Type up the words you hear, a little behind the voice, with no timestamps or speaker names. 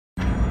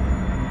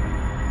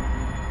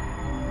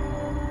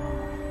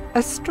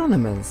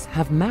Astronomers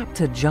have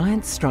mapped a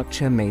giant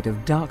structure made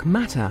of dark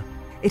matter.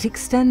 It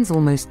extends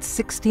almost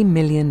 60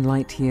 million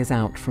light-years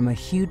out from a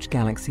huge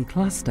galaxy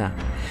cluster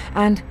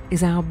and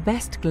is our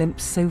best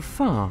glimpse so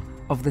far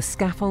of the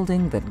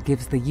scaffolding that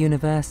gives the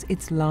universe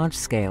its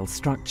large-scale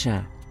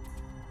structure.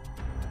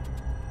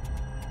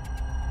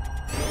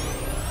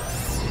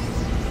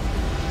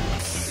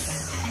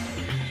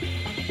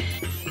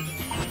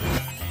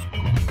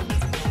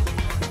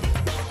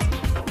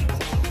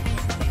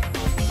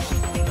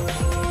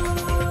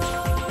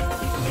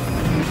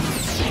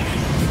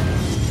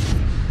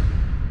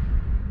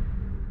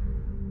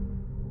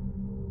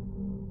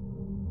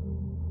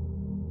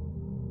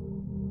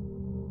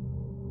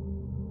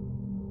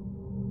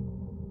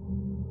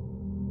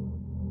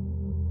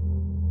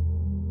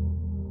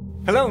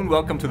 Hello and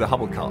welcome to the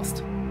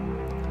Hubblecast.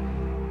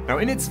 Now,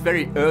 in its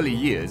very early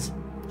years,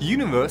 the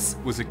universe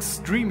was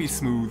extremely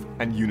smooth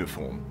and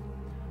uniform.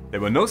 There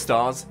were no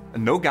stars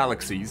and no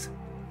galaxies,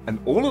 and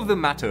all of the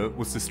matter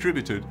was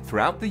distributed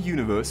throughout the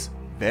universe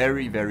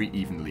very, very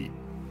evenly.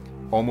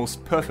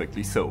 Almost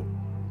perfectly so.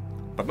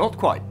 But not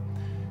quite.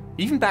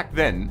 Even back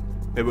then,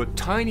 there were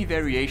tiny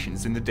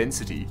variations in the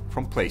density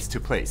from place to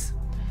place.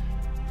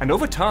 And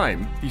over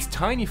time, these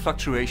tiny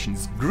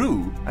fluctuations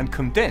grew and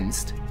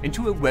condensed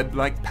into a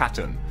web-like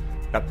pattern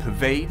that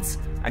pervades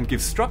and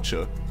gives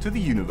structure to the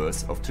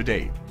universe of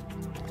today.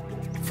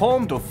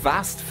 Formed of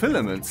vast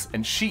filaments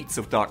and sheets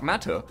of dark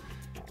matter,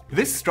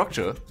 this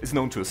structure is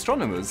known to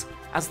astronomers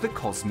as the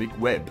cosmic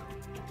web.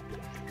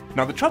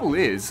 Now the trouble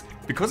is,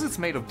 because it's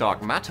made of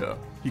dark matter,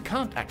 you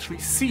can't actually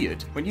see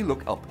it when you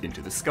look up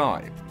into the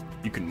sky.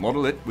 You can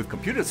model it with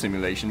computer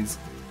simulations,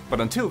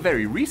 but until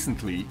very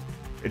recently,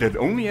 it had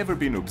only ever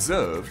been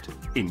observed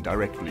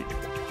indirectly.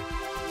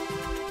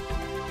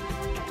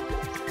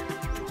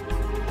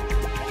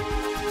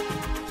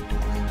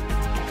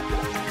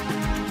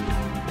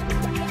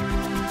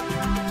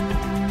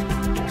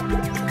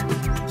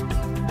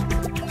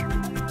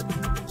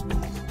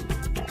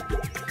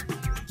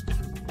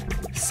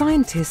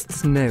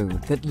 Scientists know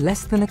that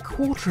less than a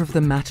quarter of the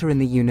matter in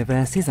the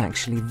universe is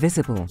actually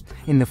visible,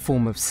 in the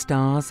form of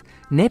stars,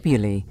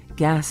 nebulae,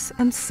 gas,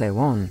 and so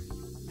on.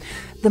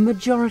 The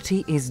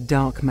majority is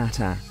dark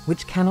matter,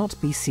 which cannot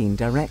be seen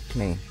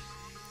directly.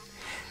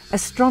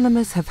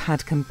 Astronomers have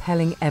had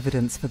compelling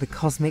evidence for the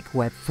cosmic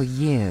web for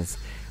years,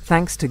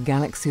 thanks to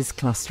galaxies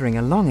clustering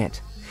along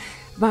it.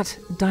 But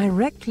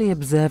directly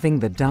observing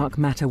the dark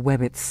matter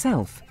web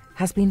itself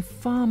has been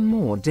far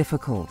more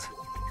difficult.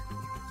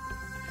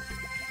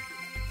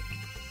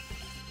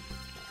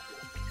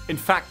 In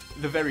fact,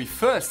 the very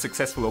first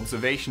successful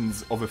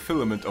observations of a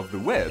filament of the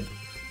web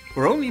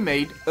were only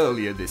made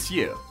earlier this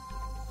year.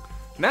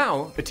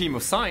 Now, a team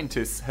of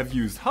scientists have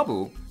used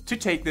Hubble to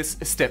take this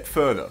a step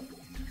further,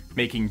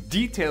 making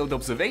detailed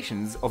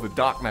observations of a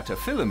dark matter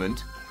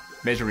filament,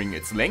 measuring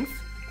its length,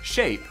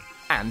 shape,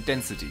 and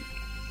density.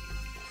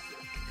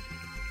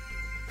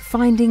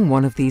 Finding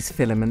one of these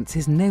filaments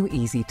is no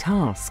easy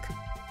task.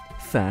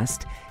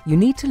 First, you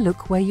need to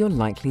look where you're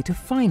likely to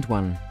find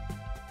one.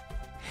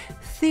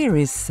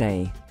 Theories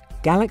say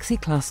galaxy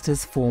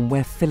clusters form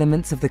where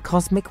filaments of the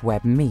cosmic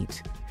web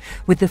meet,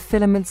 with the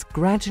filaments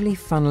gradually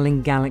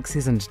funneling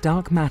galaxies and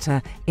dark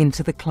matter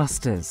into the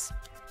clusters.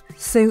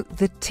 So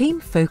the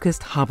team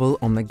focused Hubble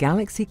on the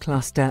galaxy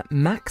cluster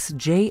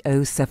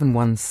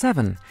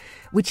MACSJ0717,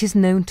 which is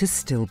known to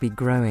still be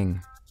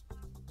growing.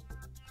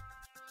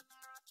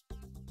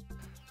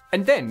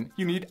 And then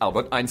you need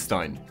Albert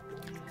Einstein.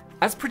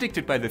 As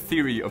predicted by the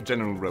theory of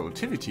general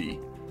relativity,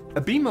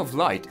 a beam of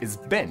light is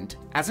bent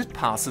as it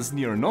passes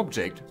near an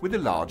object with a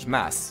large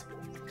mass.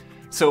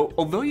 So,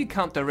 although you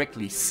can't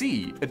directly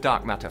see a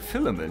dark matter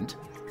filament,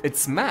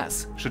 its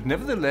mass should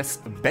nevertheless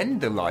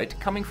bend the light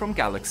coming from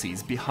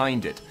galaxies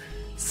behind it,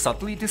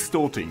 subtly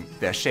distorting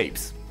their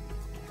shapes.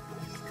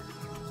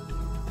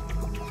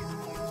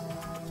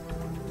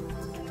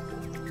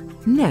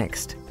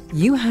 Next,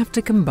 you have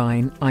to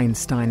combine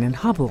Einstein and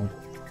Hubble.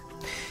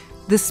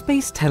 The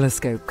Space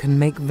Telescope can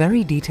make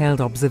very detailed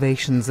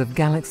observations of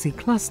galaxy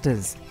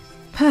clusters,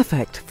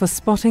 perfect for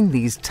spotting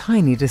these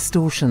tiny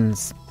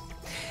distortions.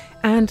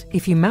 And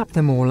if you map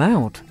them all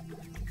out,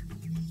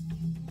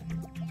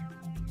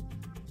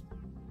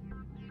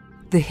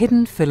 the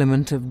hidden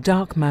filament of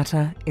dark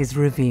matter is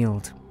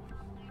revealed.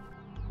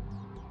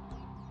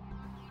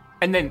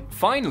 And then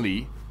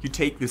finally, you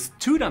take this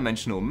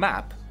two-dimensional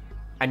map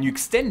and you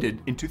extend it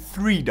into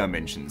 3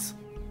 dimensions.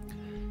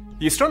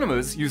 The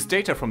astronomers used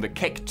data from the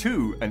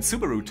Keck-2 and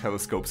Subaru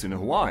telescopes in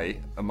Hawaii,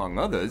 among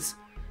others,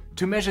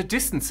 to measure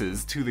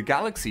distances to the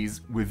galaxies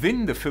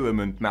within the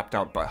filament mapped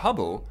out by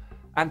Hubble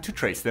and to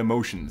trace their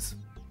motions.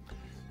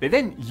 They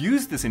then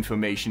used this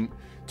information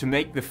to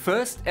make the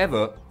first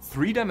ever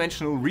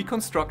 3-dimensional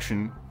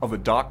reconstruction of a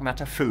dark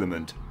matter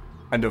filament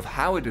and of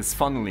how it is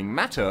funneling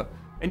matter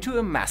into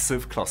a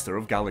massive cluster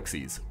of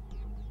galaxies.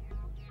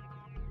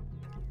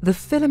 The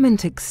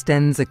filament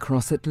extends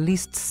across at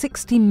least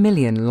 60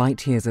 million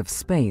light-years of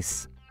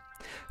space.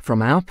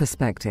 From our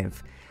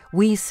perspective,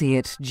 We see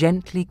it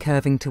gently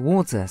curving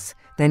towards us,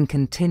 then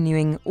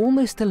continuing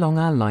almost along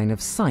our line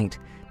of sight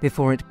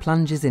before it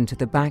plunges into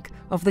the back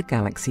of the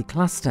galaxy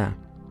cluster.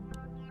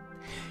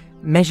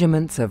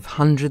 Measurements of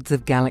hundreds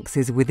of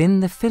galaxies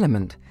within the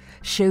filament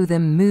show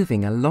them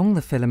moving along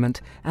the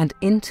filament and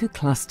into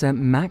cluster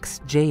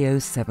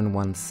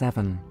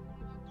MACSJ0717.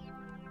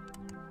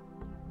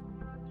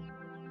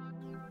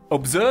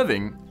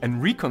 Observing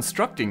and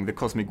reconstructing the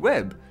cosmic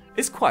web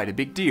is quite a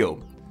big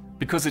deal,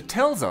 because it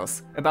tells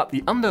us about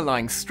the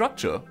underlying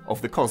structure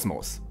of the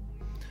cosmos.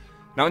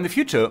 Now in the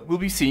future we'll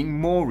be seeing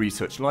more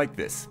research like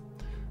this.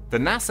 The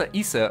NASA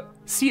ESA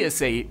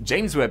CSA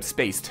James Webb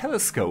Space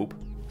Telescope,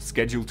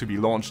 scheduled to be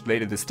launched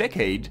later this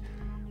decade,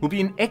 will be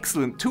an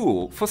excellent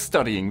tool for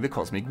studying the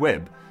cosmic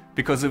web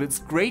because of its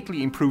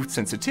greatly improved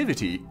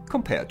sensitivity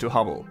compared to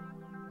Hubble.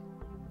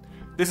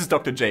 This is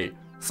Dr. J,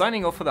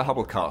 signing off for the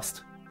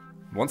Hubblecast.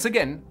 Once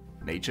again,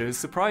 nature has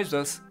surprised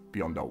us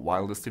beyond our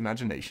wildest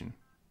imagination.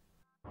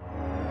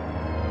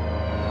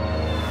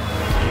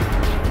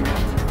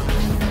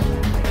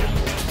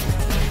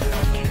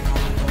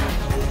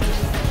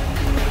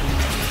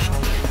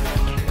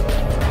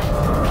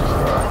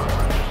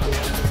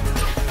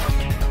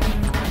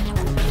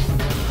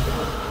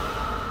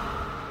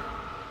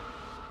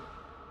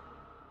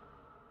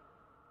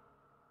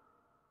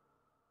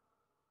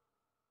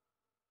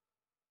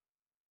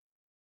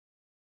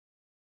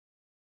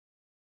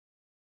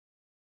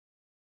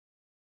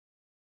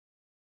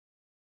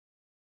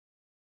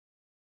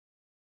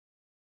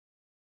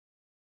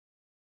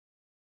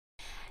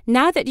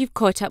 Now that you've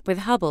caught up with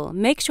Hubble,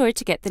 make sure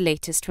to get the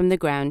latest from the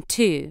ground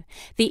too.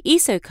 The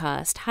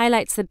ESOcast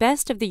highlights the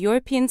best of the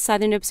European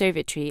Southern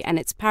Observatory and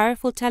its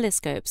powerful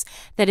telescopes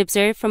that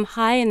observe from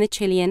high in the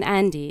Chilean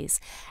Andes,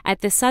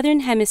 at the Southern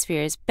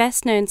Hemisphere's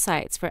best-known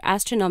sites for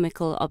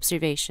astronomical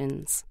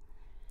observations.